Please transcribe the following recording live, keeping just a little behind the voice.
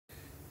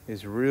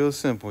It's real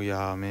simple,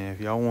 y'all, man.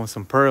 If y'all want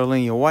some pearl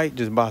in your white,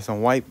 just buy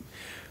some white,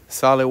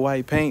 solid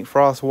white paint,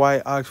 frost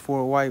white,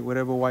 Oxford white,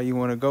 whatever white you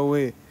want to go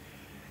with.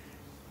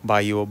 Buy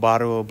you a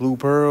bottle of blue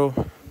pearl.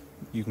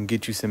 You can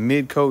get you some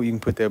mid coat. You can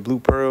put that blue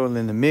pearl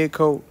in the mid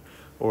coat.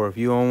 Or if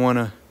you don't want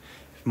to,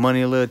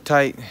 money a little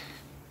tight,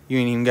 you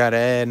ain't even got to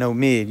add no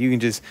mid. You can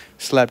just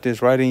slap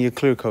this right in your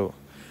clear coat.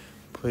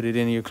 Put it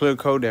in your clear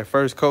coat, that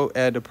first coat,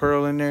 add the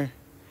pearl in there.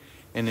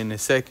 And then the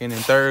second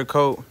and third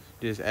coat,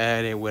 just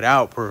add it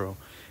without pearl.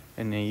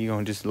 And then you're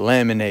going to just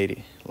laminate it.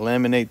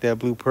 Laminate that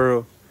blue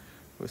pearl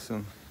with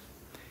some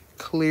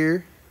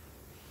clear.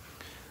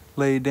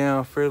 Lay it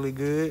down fairly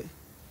good.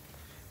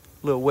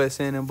 Little wet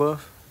sand and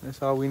buff.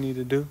 That's all we need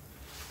to do.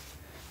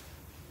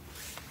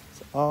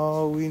 That's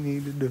all we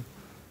need to do.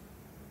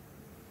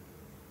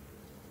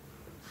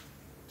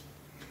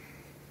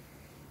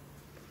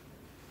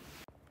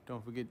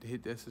 Don't forget to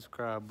hit that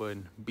subscribe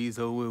button.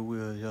 Bezo with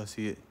Will. Y'all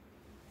see it.